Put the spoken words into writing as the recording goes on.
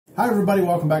Hi everybody,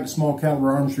 welcome back to Small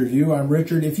Caliber Arms Review. I'm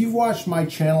Richard. If you've watched my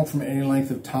channel from any length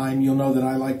of time, you'll know that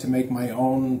I like to make my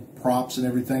own props and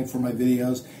everything for my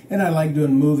videos, and I like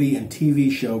doing movie and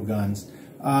TV show guns.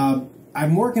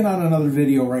 I'm working on another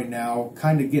video right now,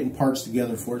 kind of getting parts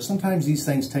together for it. Sometimes these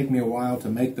things take me a while to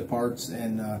make the parts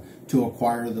and to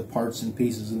acquire the parts and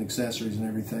pieces and accessories and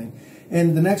everything.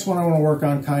 And the next one I want to work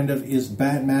on kind of is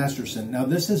Bat Masterson. Now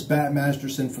this is Bat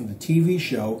Masterson from the TV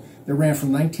show that ran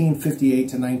from 1958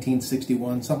 to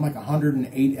 1961, something like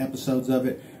 108 episodes of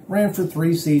it. Ran for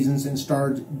 3 seasons and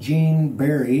starred Gene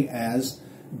Barry as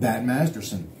Bat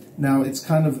Masterson. Now, it's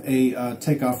kind of a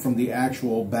takeoff from the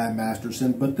actual Bat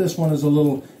Masterson, but this one is a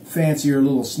little fancier, a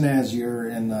little snazzier,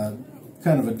 and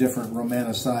kind of a different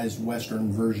romanticized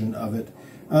Western version of it.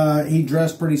 He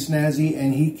dressed pretty snazzy,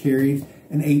 and he carried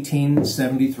an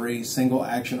 1873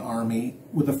 single-action Army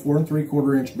with a 4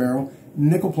 3/4 inch barrel,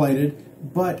 nickel-plated,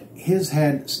 but his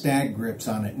had stag grips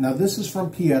on it. Now, this is from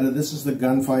Pieta. This is the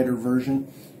gunfighter version,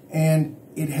 and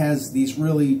it has these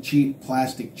really cheap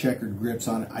plastic checkered grips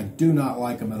on it. I do not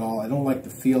like them at all. I don't like the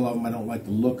feel of them. I don't like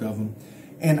the look of them.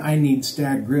 And I need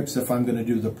stag grips if I'm going to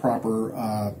do the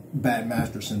proper Bat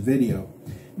Masterson video.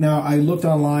 Now, I looked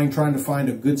online trying to find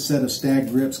a good set of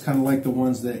stag grips, kind of like the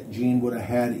ones that Gene would have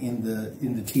had in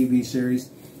the TV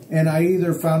series. And I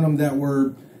either found them that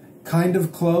were kind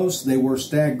of close, they were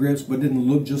stag grips but didn't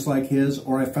look just like his,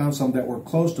 or I found some that were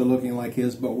close to looking like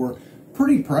his but were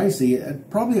pretty pricey,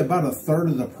 at probably about 1/3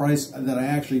 of the price that I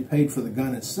actually paid for the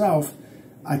gun itself.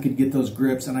 I could get those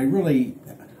grips, and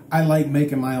I like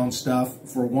making my own stuff,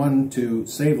 for one, to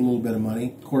save a little bit of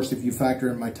money. Of course, if you factor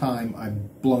in my time,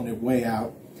 I've blown it way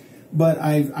out. But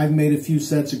I've made a few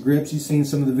sets of grips. You've seen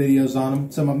some of the videos on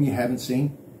them. Some of them you haven't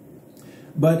seen.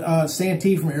 But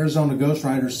Santee from Arizona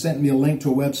Ghostriders sent me a link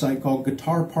to a website called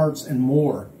Guitar Parts and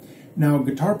More. Now,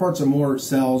 Guitar Parts and More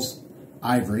sells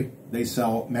ivory. They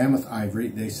sell Mammoth Ivory.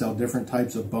 They sell different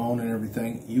types of bone and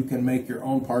everything. You can make your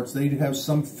own parts. They do have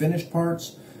some finished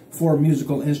parts for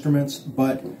musical instruments,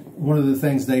 but one of the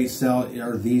things they sell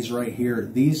are these right here.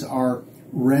 These are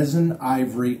Resin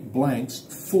Ivory blanks,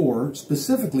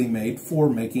 specifically made for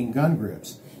making gun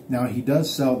grips. Now, he does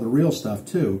sell the real stuff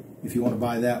too, if you want to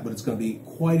buy that, but it's going to be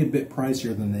quite a bit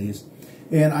pricier than these.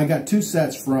 And I got 2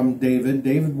 sets from David.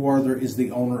 David Warther is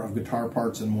the owner of Guitar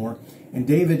Parts and More. And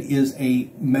David is a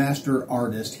master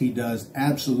artist. He does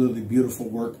absolutely beautiful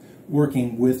work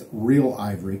working with real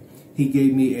ivory. He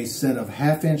gave me a set of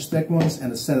 1/2 inch thick ones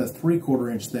and a set of 3/4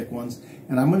 inch thick ones.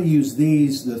 And I'm going to use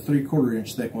these, the 3/4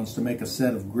 inch thick ones, to make a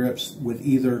set of grips with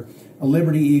either a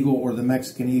Liberty Eagle or the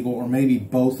Mexican Eagle, or maybe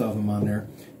both of them on there.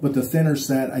 But the thinner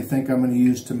set I think I'm going to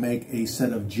use to make a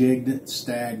set of jigged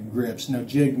stag grips. Now,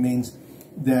 jigged means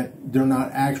that they're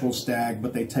not actual stag,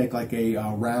 but they take like a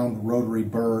round rotary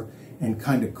burr and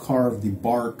kind of carve the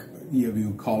bark, you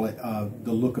would call it,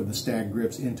 the look of the stag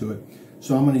grips into it.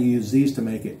 So I'm going to use these to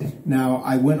make it. Now,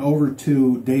 I went over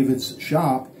to David's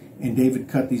shop, and David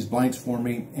cut these blanks for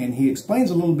me, and he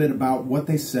explains a little bit about what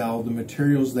they sell, the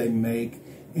materials they make,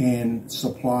 and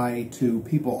supply to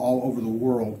people all over the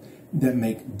world that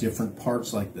make different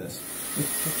parts like this.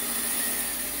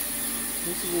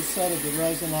 This is a set of the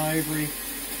Resin Ivory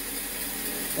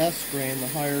S grain, the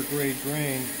higher grade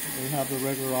grain. We have the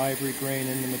regular ivory grain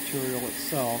in the material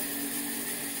itself.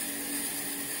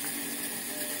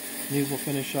 These will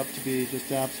finish up to be just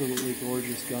absolutely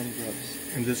gorgeous gun grips.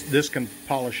 And this can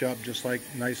polish up just like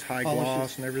nice high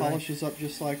gloss and everything? Polishes up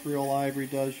just like real ivory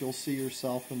does. You'll see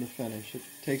yourself in the finish. It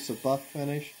takes a buff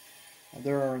finish.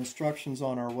 There are instructions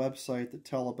on our website that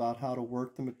tell about how to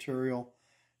work the material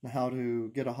and how to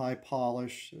get a high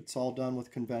polish. It's all done with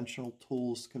conventional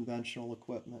tools, conventional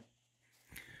equipment.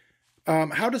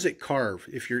 How does it carve?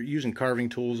 If you're using carving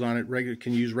tools on it,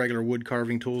 can you use regular wood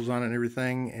carving tools on it and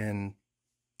everything? And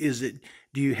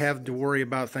do you have to worry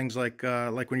about things like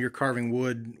when you're carving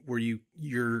wood, where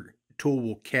your tool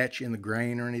will catch in the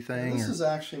grain or anything? This is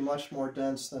actually much more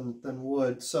dense than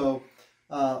wood. So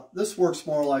this works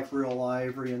more like real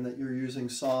ivory in that you're using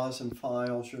saws and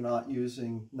files. You're not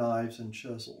using knives and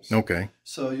chisels. Okay.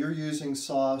 So you're using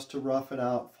saws to rough it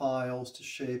out, files to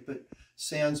shape it.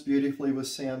 Sands beautifully with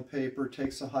sandpaper,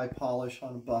 takes a high polish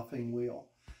on a buffing wheel.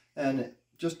 And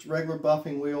just regular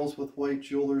buffing wheels with white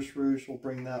jeweler's rouge will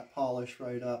bring that polish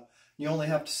right up. You only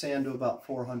have to sand to about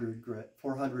 400 grit.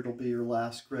 400 will be your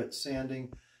last grit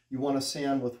sanding. You want to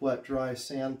sand with wet, dry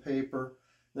sandpaper,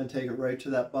 then take it right to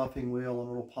that buffing wheel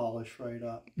and it'll polish right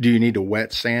up. Do you need to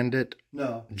wet sand it?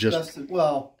 No.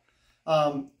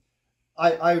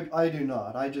 I do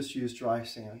not. I just use dry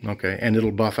sand. Okay, and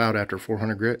it'll buff out after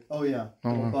 400 grit? Oh yeah,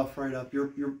 it'll buff right up.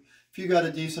 if you got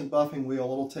a decent buffing wheel,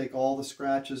 it'll take all the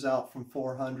scratches out from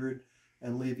 400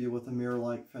 and leave you with a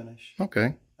mirror-like finish.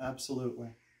 Okay. Absolutely.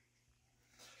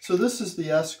 So this is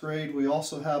the S grade. We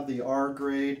also have the R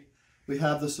grade. We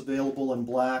have this available in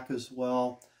black as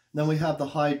well. And then we have the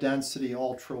high density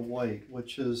ultra white,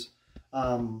 which is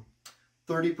 30%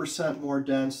 more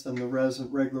dense than the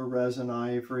regular resin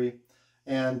ivory,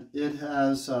 and it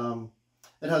has a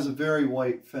very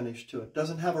white finish to it. It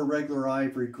doesn't have a regular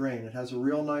ivory grain. It has a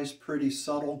real nice, pretty,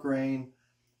 subtle grain.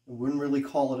 I wouldn't really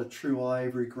call it a true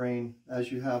ivory grain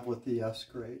as you have with the S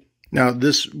grade. Now,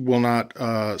 this will not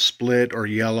split or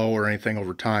yellow or anything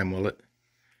over time, will it?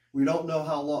 We don't know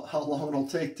how long it'll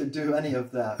take to do any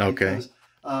of that. Okay. Because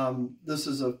this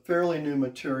is a fairly new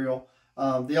material.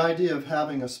 The idea of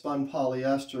having a spun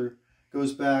polyester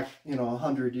goes back,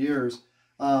 100 years,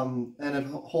 and it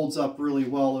holds up really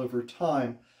well over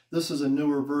time. This is a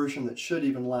newer version that should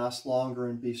even last longer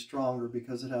and be stronger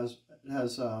because it has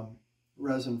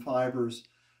resin fibers.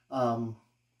 I'm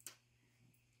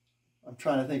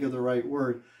trying to think of the right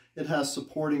word. It has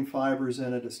supporting fibers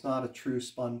in it. It's not a true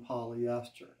spun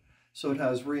polyester. So it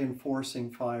has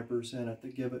reinforcing fibers in it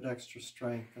that give it extra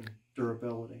strength and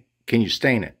durability. Can you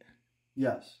stain it?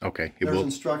 Yes. Okay. There's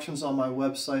instructions on my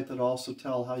website that also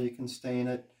tell how you can stain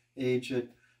it, age it.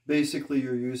 Basically,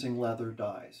 you're using leather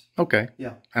dyes. Okay.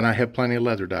 Yeah. And I have plenty of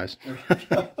leather dyes.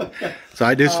 So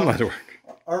I do some leather work.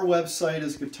 Our website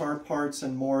is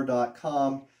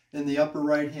guitarpartsandmore.com. In the upper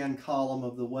right-hand column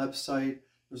of the website,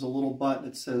 there's a little button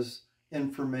that says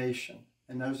Information.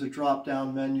 And there's a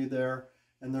drop-down menu there,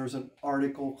 and there's an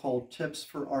article called Tips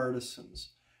for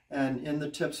Artisans. And in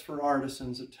the Tips for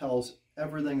Artisans, it tells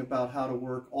everything about how to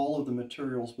work all of the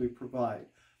materials we provide.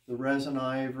 The resin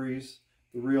ivories,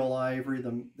 the real ivory,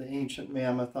 the ancient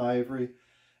mammoth ivory,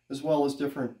 as well as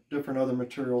different other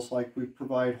materials like we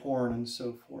provide horn and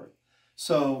so forth.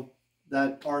 So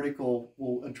that article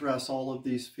will address all of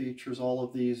these features, all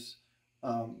of these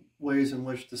ways in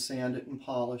which to sand it and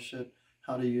polish it,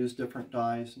 how to use different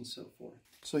dyes and so forth.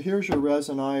 So here's your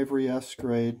resin ivory S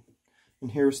grade,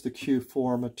 and here's the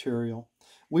Q4 material.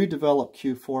 We developed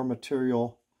Q4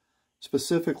 material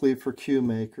specifically for Q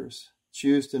makers. It's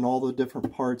used in all the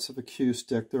different parts of a Q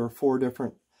stick. There are 4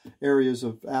 different areas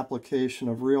of application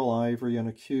of real ivory on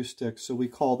a Q stick, so we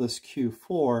call this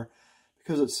Q4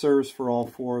 because it serves for all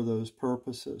 4 of those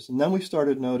purposes. And then we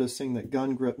started noticing that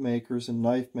gun grip makers and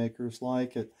knife makers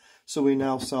like it, so we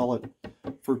now sell it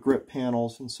for grip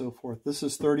panels and so forth. This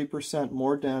is 30%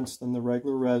 more dense than the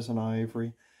regular resin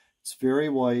ivory. It's very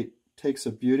white, takes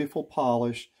a beautiful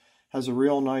polish, has a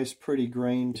real nice pretty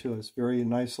grain to it. It's very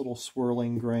nice little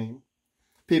swirling grain.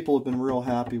 People have been real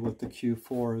happy with the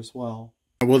Q4 as well.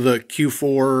 Will the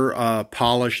Q4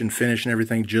 polish and finish and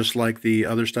everything just like the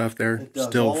other stuff there? It does.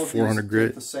 Still all of 400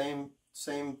 grit? The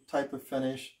same type of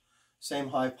finish, same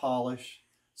high polish.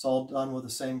 It's all done with the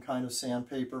same kind of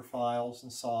sandpaper files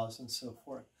and saws and so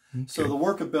forth. Okay. So the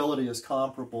workability is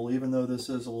comparable, even though this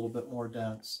is a little bit more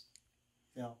dense.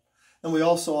 Yeah. And we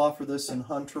also offer this in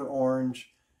hunter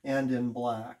orange and in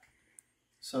black.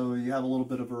 So you have a little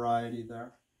bit of variety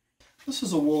there. This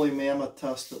is a woolly mammoth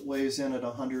tusk that weighs in at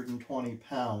 120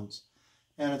 pounds.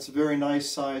 And it's a very nice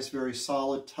size, very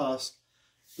solid tusk.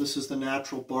 This is the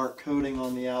natural bark coating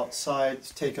on the outside.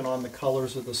 It's taken on the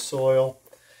colors of the soil.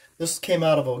 This came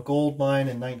out of a gold mine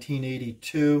in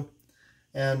 1982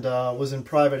 and was in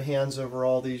private hands over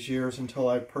all these years until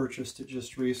I purchased it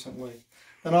just recently.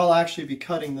 And I'll actually be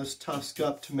cutting this tusk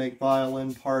up to make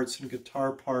violin parts and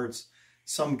guitar parts,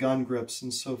 some gun grips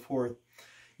and so forth.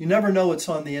 You never know what's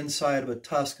on the inside of a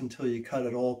tusk until you cut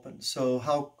it open. So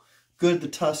how good the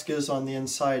tusk is on the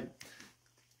inside,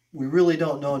 we really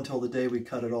don't know until the day we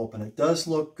cut it open. It does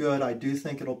look good. I do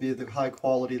think it'll be the high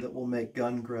quality that will make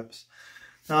gun grips.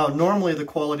 Now, normally the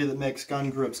quality that makes gun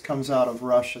grips comes out of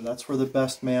Russia. That's where the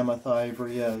best mammoth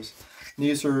ivory is. And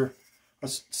these are a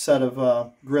set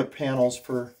of grip panels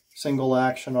for single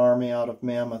action army out of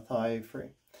mammoth ivory.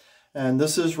 And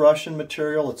this is Russian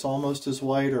material. It's almost as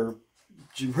white, or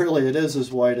really it is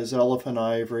as white as elephant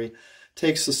ivory.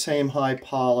 Takes the same high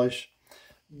polish.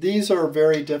 These are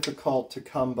very difficult to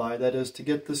come by. That is, to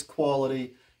get this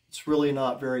quality, it's really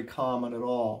not very common at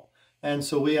all. And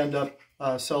so we end up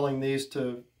selling these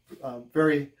to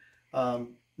very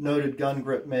noted gun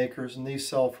grip makers, and these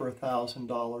sell for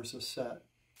 $1,000 a set.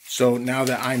 So now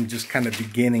that I'm just kind of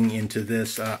beginning into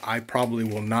this, I probably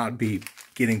will not be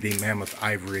getting the mammoth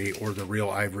ivory or the real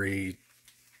ivory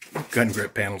gun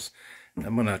grip panels.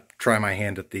 I'm going to try my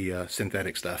hand at the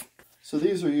synthetic stuff. So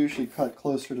these are usually cut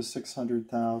closer to 600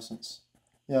 thousandths.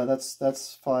 Yeah,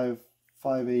 that's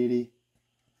 580.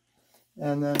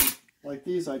 And then Like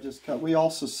these I just cut. We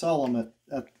also sell them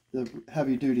at the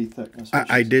heavy duty thickness.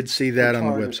 I did see that on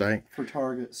the website. For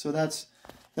Target. So that's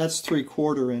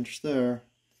 3/4 inch there.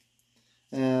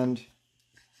 And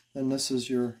then this is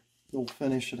you'll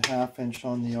finish at 1/2 inch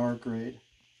on the R grade.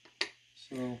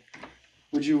 So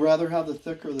would you rather have the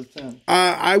thick or the thin?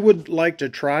 I would like to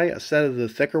try a set of the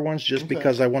thicker ones just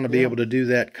because I want to be able to do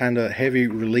that kind of heavy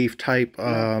relief type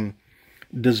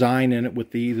design in it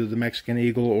with either the Mexican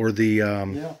Eagle or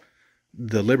the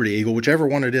Liberty Eagle, whichever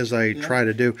one it is I try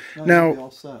to do.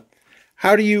 Now,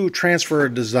 how do you transfer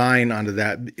a design onto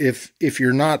that? If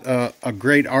you're not a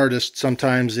great artist,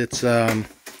 sometimes it's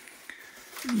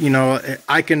you know,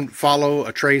 I can follow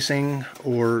a tracing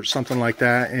or something like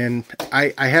that, and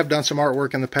I have done some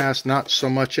artwork in the past, not so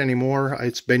much anymore.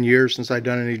 It's been years since I've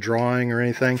done any drawing or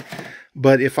anything.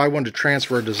 But if I want to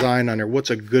transfer a design on there, what's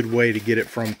a good way to get it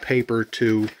from paper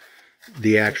to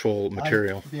the actual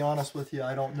material? To be honest with you,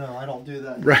 I don't know. I don't do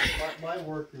that. Right. My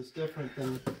work is different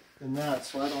than that,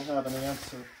 so I don't have an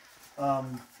answer.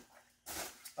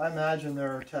 I imagine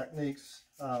there are techniques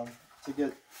to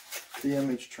get the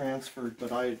image transferred,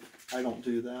 but I don't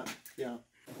do that. Yeah.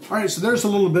 All right, so there's a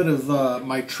little bit of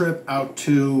my trip out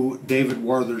to David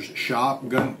Warther's shop,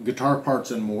 guitar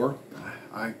parts and more.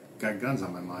 I got guns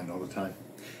on my mind all the time.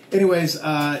 Anyways,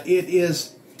 it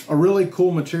is a really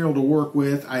cool material to work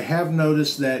with. I have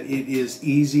noticed that it is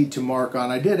easy to mark on.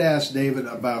 I did ask David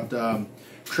about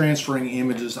transferring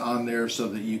images on there so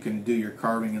that you can do your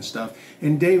carving and stuff.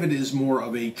 And David is more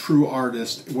of a true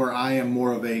artist, where I am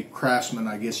more of a craftsman,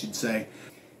 I guess you'd say.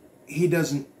 He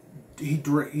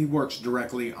works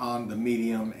directly on the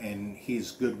medium, and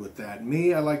he's good with that.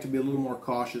 Me, I like to be a little more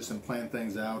cautious and plan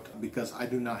things out because I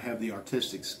do not have the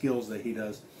artistic skills that he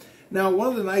does. Now, one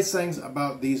of the nice things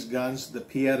about these guns, the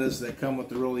Pietas that come with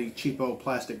the really cheapo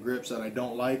plastic grips that I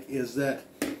don't like, is that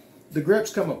the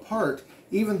grips come apart.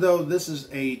 Even though this is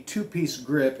a 2-piece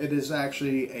grip, it is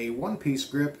actually a 1-piece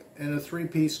grip and a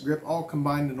 3-piece grip all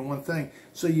combined into one thing.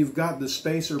 So you've got the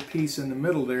spacer piece in the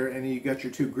middle there, and you got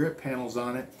your 2 grip panels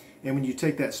on it. And when you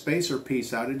take that spacer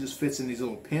piece out, it just fits in these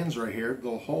little pins right here,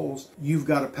 little holes. You've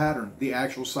got a pattern, the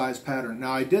actual size pattern.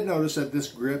 Now, I did notice that this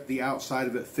grip, the outside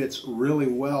of it fits really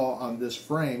well on this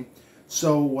frame.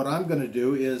 So what I'm going to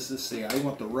do is, let's see, I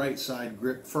want the right side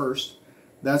grip first.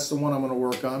 That's the one I'm going to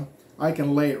work on. I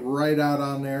can lay it right out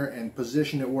on there and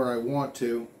position it where I want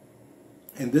to.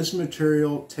 And this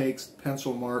material takes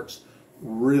pencil marks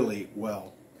really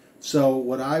well. So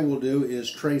what I will do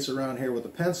is trace around here with a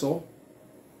pencil.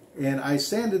 And I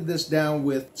sanded this down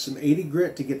with some 80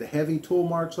 grit to get the heavy tool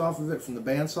marks off of it from the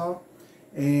bandsaw.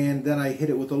 And then I hit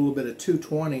it with a little bit of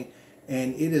 220,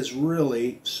 and it is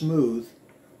really smooth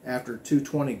after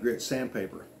 220 grit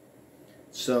sandpaper.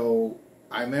 So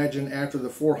I imagine after the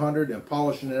 400 and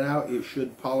polishing it out, it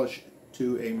should polish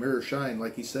to a mirror shine,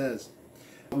 like he says.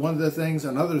 Another thing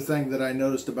that I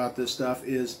noticed about this stuff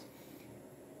is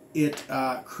it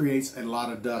creates a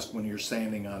lot of dust when you're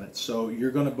sanding on it. So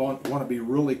you're going to want to be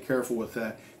really careful with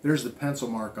that. There's the pencil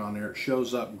mark on there. It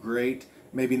shows up great.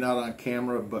 Maybe not on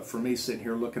camera, but for me sitting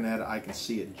here looking at it, I can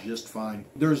see it just fine.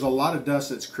 There's a lot of dust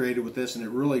that's created with this, and it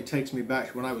really takes me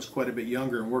back to when I was quite a bit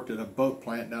younger and worked at a boat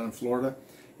plant down in Florida.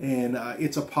 And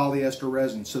it's a polyester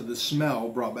resin, so the smell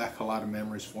brought back a lot of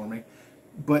memories for me.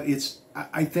 But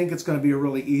I think it's going to be a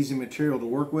really easy material to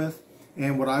work with.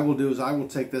 And what I will do is I will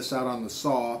take this out on the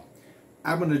saw.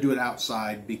 I'm going to do it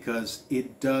outside because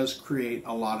it does create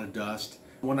a lot of dust.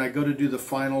 When I go to do the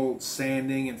final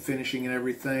sanding and finishing and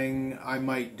everything, I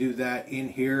might do that in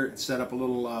here and set up a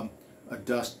little a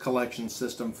dust collection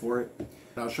system for it.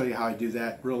 I'll show you how I do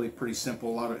that. Really pretty simple.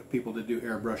 A lot of people that do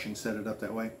airbrushing set it up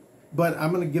that way. But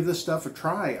I'm going to give this stuff a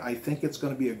try. I think it's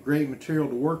going to be a great material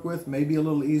to work with. Maybe a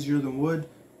little easier than wood.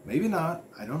 Maybe not.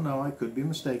 I don't know. I could be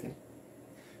mistaken.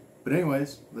 But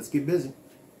anyways, let's get busy.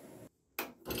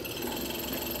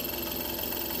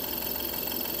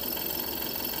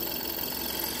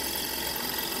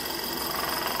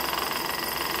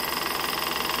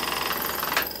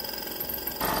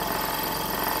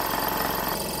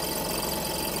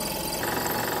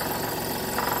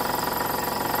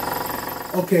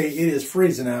 Okay, it is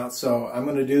freezing out, so I'm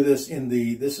going to do this in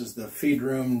this is the feed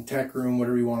room, tech room,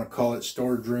 whatever you want to call it,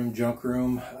 storage room, junk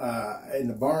room, in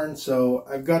the barn. So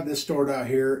I've got this stored out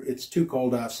here. It's too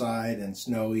cold outside and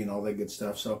snowy and all that good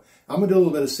stuff. So I'm going to do a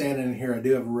little bit of sanding in here. I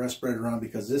do have a respirator on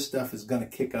because this stuff is going to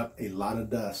kick up a lot of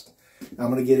dust.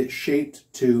 I'm going to get it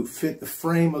shaped to fit the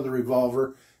frame of the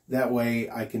revolver. That way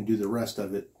I can do the rest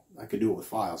of it. I could do it with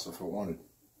files if I wanted.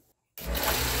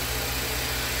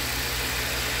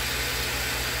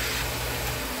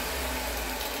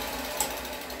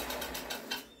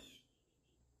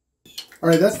 All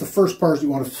right, that's the first part you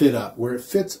want to fit up, where it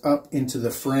fits up into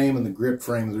the frame and the grip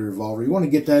frame of the revolver. You want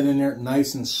to get that in there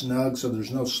nice and snug so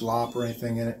there's no slop or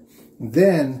anything in it. And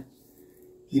then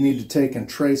you need to take and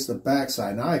trace the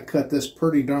backside. Now I cut this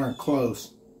pretty darn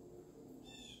close,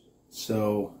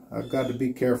 so I've got to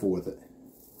be careful with it.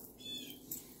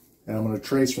 And I'm going to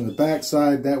trace from the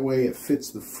backside, that way it fits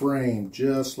the frame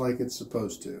just like it's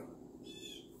supposed to.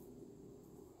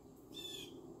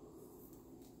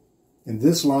 And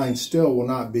this line still will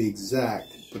not be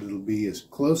exact, but it'll be as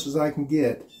close as I can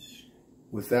get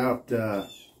without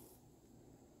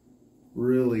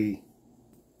really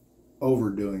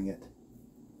overdoing it.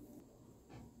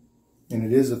 And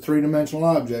it is a three-dimensional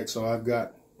object, so I've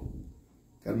got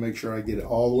to make sure I get it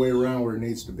all the way around where it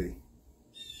needs to be.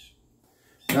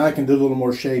 Now I can do a little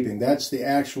more shaping. That's the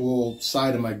actual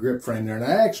side of my grip frame there.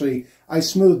 And I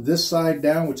smoothed this side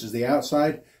down, which is the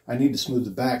outside. I need to smooth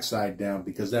the back side down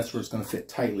because that's where it's going to fit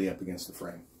tightly up against the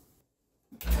frame.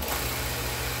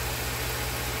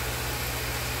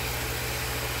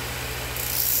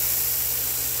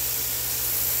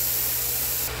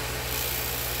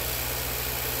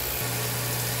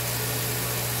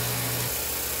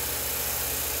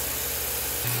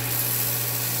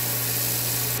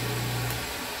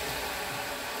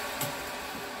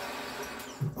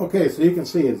 Okay, so you can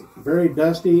see it's very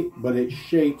dusty, but it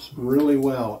shapes really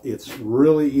well. It's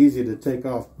really easy to take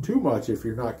off too much if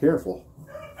you're not careful.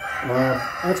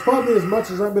 That's probably as much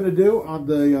as I'm going to do on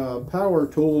the power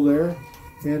tool there,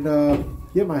 and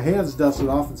get my hands dusted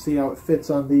off and see how it fits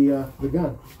on the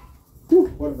gun. Whew,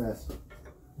 what a mess.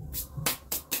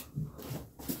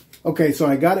 Okay, so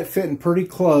I got it fitting pretty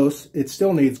close. It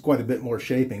still needs quite a bit more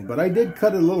shaping, but I did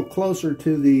cut it a little closer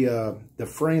to the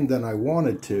frame than I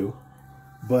wanted to.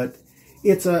 But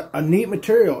it's a neat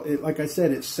material. Like I said,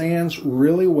 it sands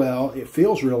really well. It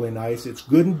feels really nice. It's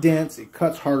good and dense. It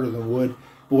cuts harder than wood.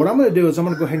 But what I'm going to do is I'm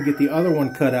going to go ahead and get the other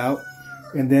one cut out.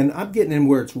 And then I'm getting in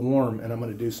where it's warm, and I'm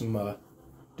going to do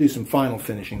some final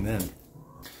finishing then.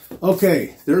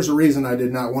 Okay, there's a reason I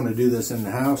did not want to do this in the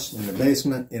house, in the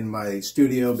basement, in my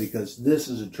studio, because this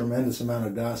is a tremendous amount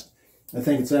of dust. I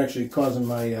think it's actually causing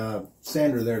my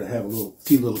sander there to have a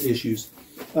few little issues.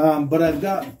 But I've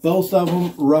got both of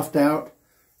them roughed out,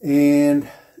 and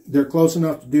they're close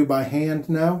enough to do by hand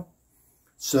now.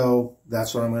 So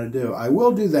that's what I'm going to do. I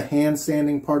will do the hand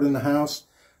sanding part in the house,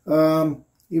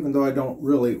 even though I don't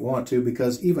really want to,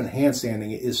 because even hand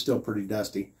sanding it is still pretty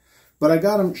dusty. But I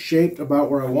got them shaped about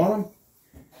where I want them,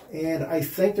 and I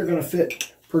think they're going to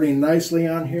fit pretty nicely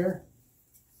on here.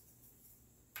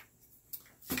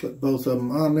 Put both of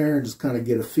them on there and just kind of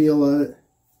get a feel of it.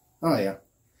 Oh yeah.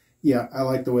 Yeah, I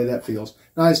like the way that feels.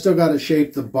 Now I still got to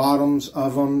shape the bottoms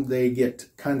of them. They get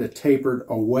kind of tapered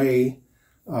away,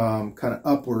 kind of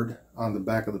upward on the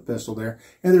back of the pistol there.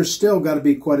 And there's still got to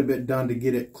be quite a bit done to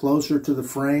get it closer to the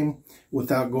frame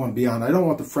without going beyond. I don't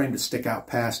want the frame to stick out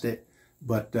past it,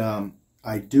 but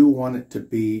I do want it to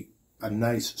be a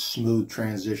nice smooth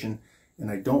transition,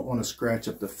 and I don't want to scratch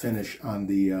up the finish on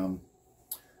the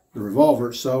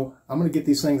revolver. So I'm going to get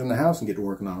these things in the house and get to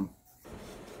working on them.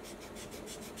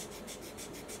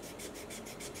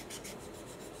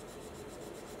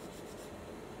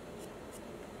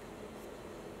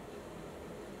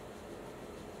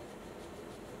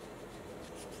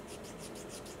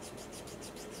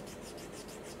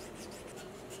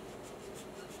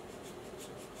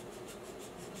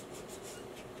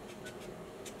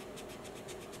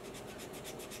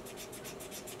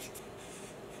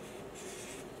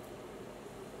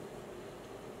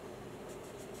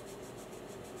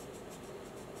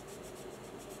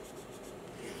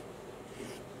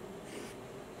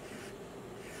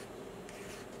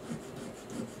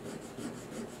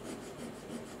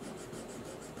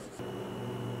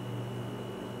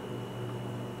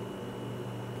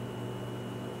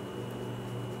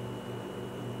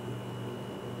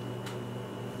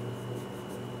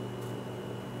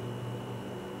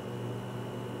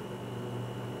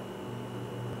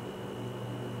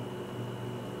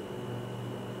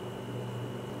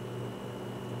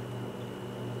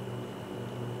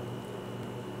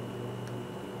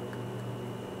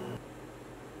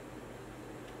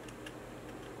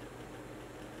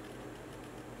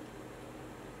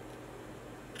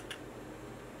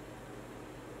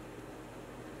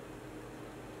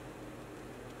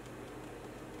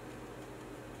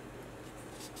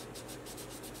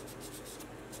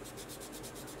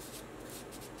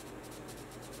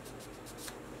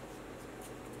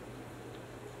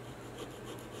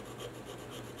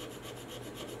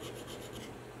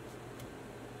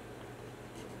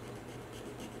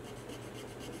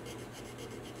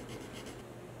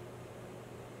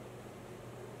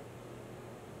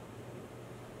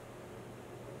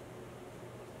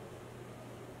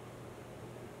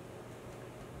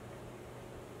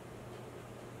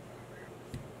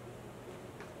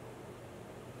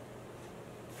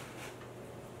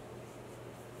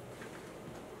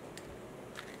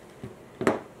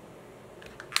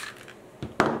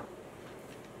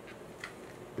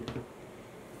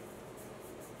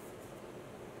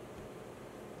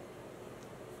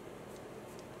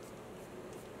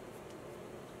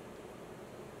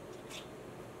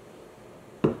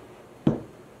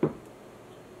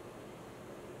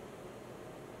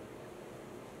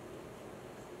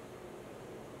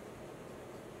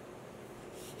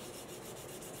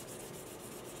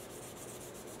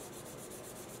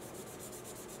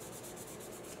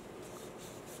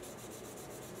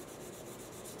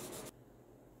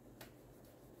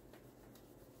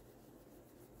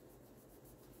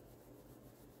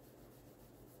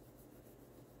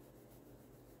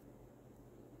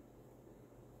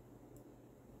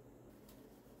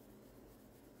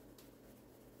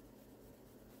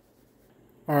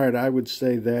 Alright, I would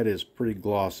say that is pretty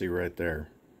glossy right there.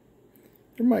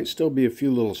 There might still be a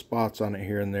few little spots on it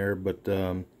here and there, but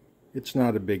it's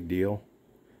not a big deal.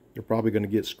 They're probably going to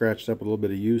get scratched up with a little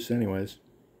bit of use anyways.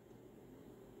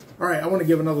 Alright, I want to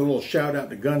give another little shout out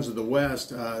to Guns of the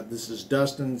West. This is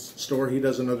Dustin's store. He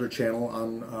does another channel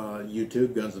on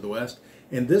YouTube, Guns of the West.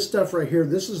 And this stuff right here,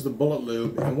 this is the bullet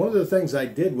lube. And one of the things I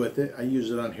did with it, I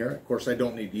use it on here. Of course, I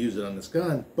don't need to use it on this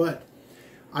gun, but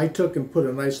I took and put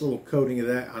a nice little coating of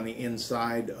that on the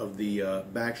inside of the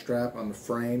back strap on the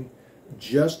frame,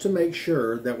 just to make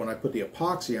sure that when I put the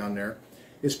epoxy on there,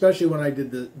 especially when I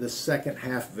did the second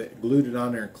half of it, glued it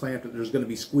on there and clamped it, there's going to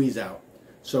be squeeze out.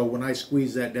 So when I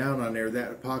squeeze that down on there,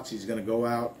 that epoxy is going to go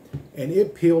out, and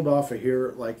it peeled off of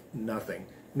here like nothing.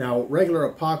 Now,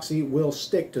 regular epoxy will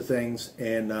stick to things,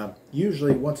 and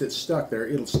usually once it's stuck there,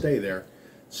 it'll stay there.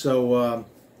 So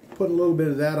put a little bit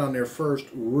of that on there first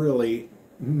really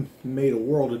made a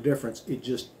world of difference.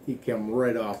 It came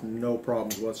right off, no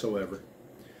problems whatsoever.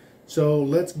 So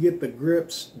let's get the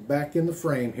grips back in the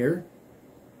frame here,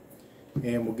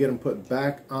 and we'll get them put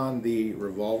back on the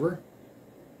revolver.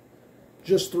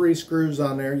 Just 3 screws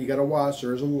on there. You got to watch,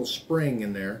 there's a little spring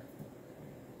in there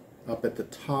up at the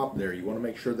top there. You want to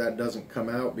make sure that doesn't come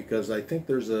out, because I think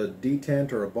there's a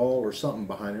detent or a ball or something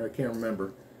behind there. I can't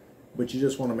remember, but you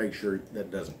just want to make sure that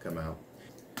doesn't come out.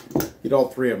 Get all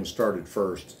 3 of them started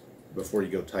first before you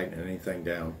go tightening anything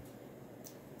down.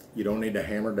 You don't need to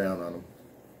hammer down on them.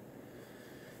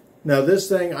 Now this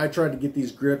thing, I tried to get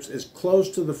these grips as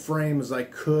close to the frame as I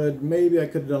could. Maybe I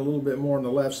could have done a little bit more on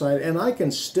the left side, and I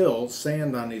can still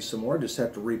sand on these some more. I just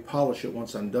have to repolish it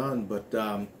once I'm done. But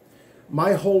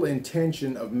my whole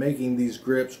intention of making these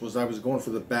grips was I was going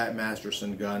for the Bat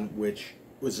Masterson gun, which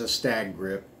was a stag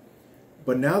grip.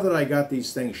 But now that I got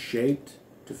these things shaped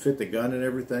to fit the gun and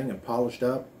everything and polished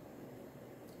up,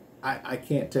 I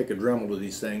can't take a Dremel to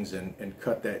these things and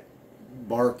cut that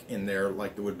bark in there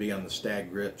like there would be on the stag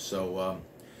grip. So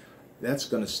that's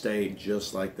going to stay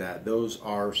just like that. Those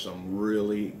are some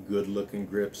really good looking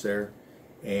grips there,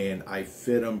 and I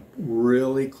fit them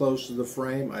really close to the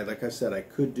frame. Like I said, I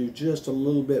could do just a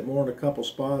little bit more in a couple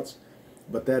spots,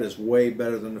 but that is way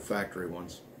better than the factory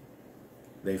ones.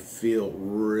 They feel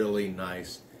really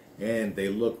nice, and they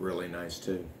look really nice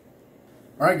too.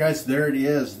 Alright guys, there it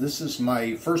is. This is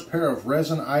my first pair of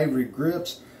Resin Ivory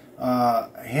grips,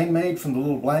 handmade from the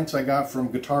little blanks I got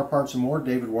from Guitar Parts and More,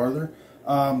 David Warther.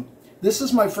 This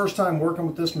is my first time working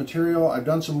with this material. I've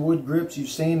done some wood grips you've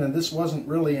seen, and this wasn't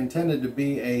really intended to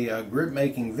be a grip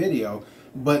making video,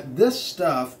 but this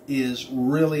stuff is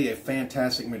really a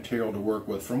fantastic material to work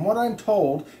with. From what I'm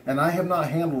told, and I have not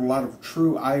handled a lot of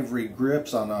true ivory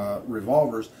grips on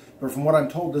revolvers, but from what I'm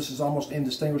told, this is almost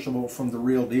indistinguishable from the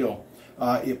real deal.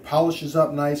 It polishes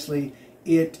up nicely.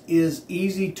 It is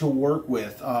easy to work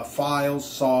with. Files,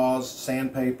 saws,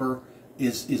 sandpaper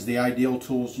is the ideal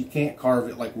tools. You can't carve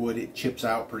it like wood. It chips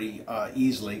out pretty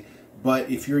easily. But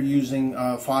if you're using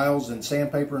files and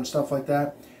sandpaper and stuff like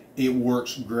that, it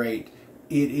works great.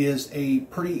 It is a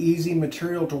pretty easy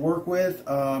material to work with.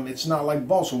 It's not like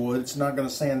balsa wood. It's not going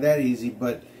to sand that easy,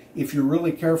 but if you're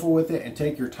really careful with it and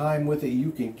take your time with it,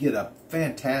 you can get a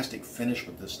fantastic finish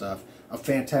with this stuff, a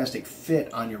fantastic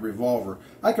fit on your revolver.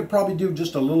 I could probably do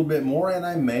just a little bit more, and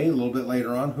I may a little bit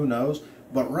later on, who knows.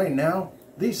 But right now,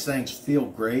 these things feel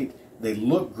great. They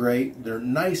look great. They're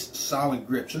nice, solid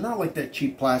grips. They're not like that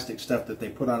cheap plastic stuff that they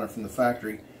put on it from the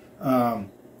factory.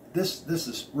 This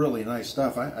is really nice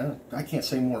stuff. I can't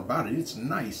say more about it. It's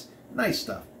nice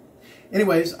stuff.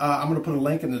 Anyways, I'm going to put a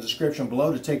link in the description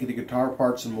below to take you to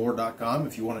guitarpartsandmore.com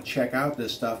if you want to check out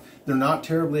this stuff. They're not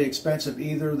terribly expensive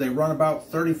either. They run about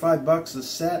 35 bucks a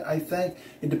set, I think.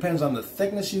 It depends on the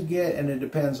thickness you get, and it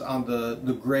depends on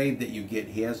the grade that you get.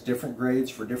 He has different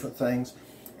grades for different things.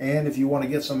 And if you want to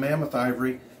get some Mammoth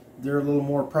Ivory, they're a little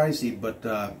more pricey, but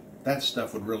that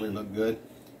stuff would really look good.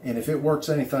 And if it works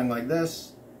anything like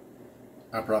this,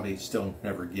 I'll probably still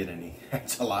never get any.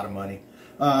 That's a lot of money.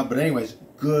 But anyways,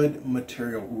 good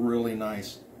material, really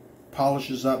nice.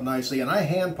 Polishes up nicely, and I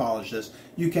hand polish this.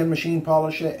 You can machine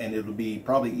polish it, and it'll be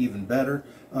probably even better.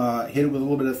 Hit it with a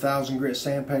little bit of 1000 grit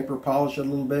sandpaper, polish it a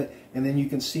little bit, and then you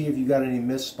can see if you got any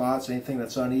missed spots, anything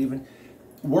that's uneven.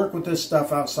 Work with this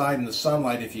stuff outside in the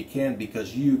sunlight if you can,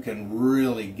 because you can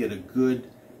really get a good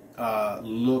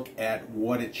look at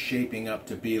what it's shaping up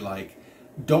to be like.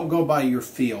 Don't go by your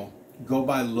feel. Go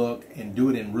by look, and do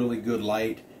it in really good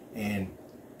light, and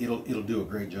it'll do a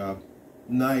great job.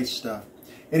 Nice stuff.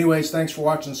 Anyways, thanks for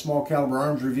watching Small Caliber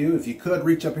Arms Review. If you could,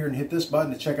 reach up here and hit this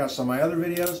button to check out some of my other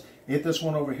videos. Hit this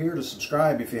one over here to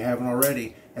subscribe if you haven't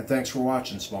already. And thanks for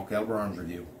watching Small Caliber Arms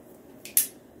Review.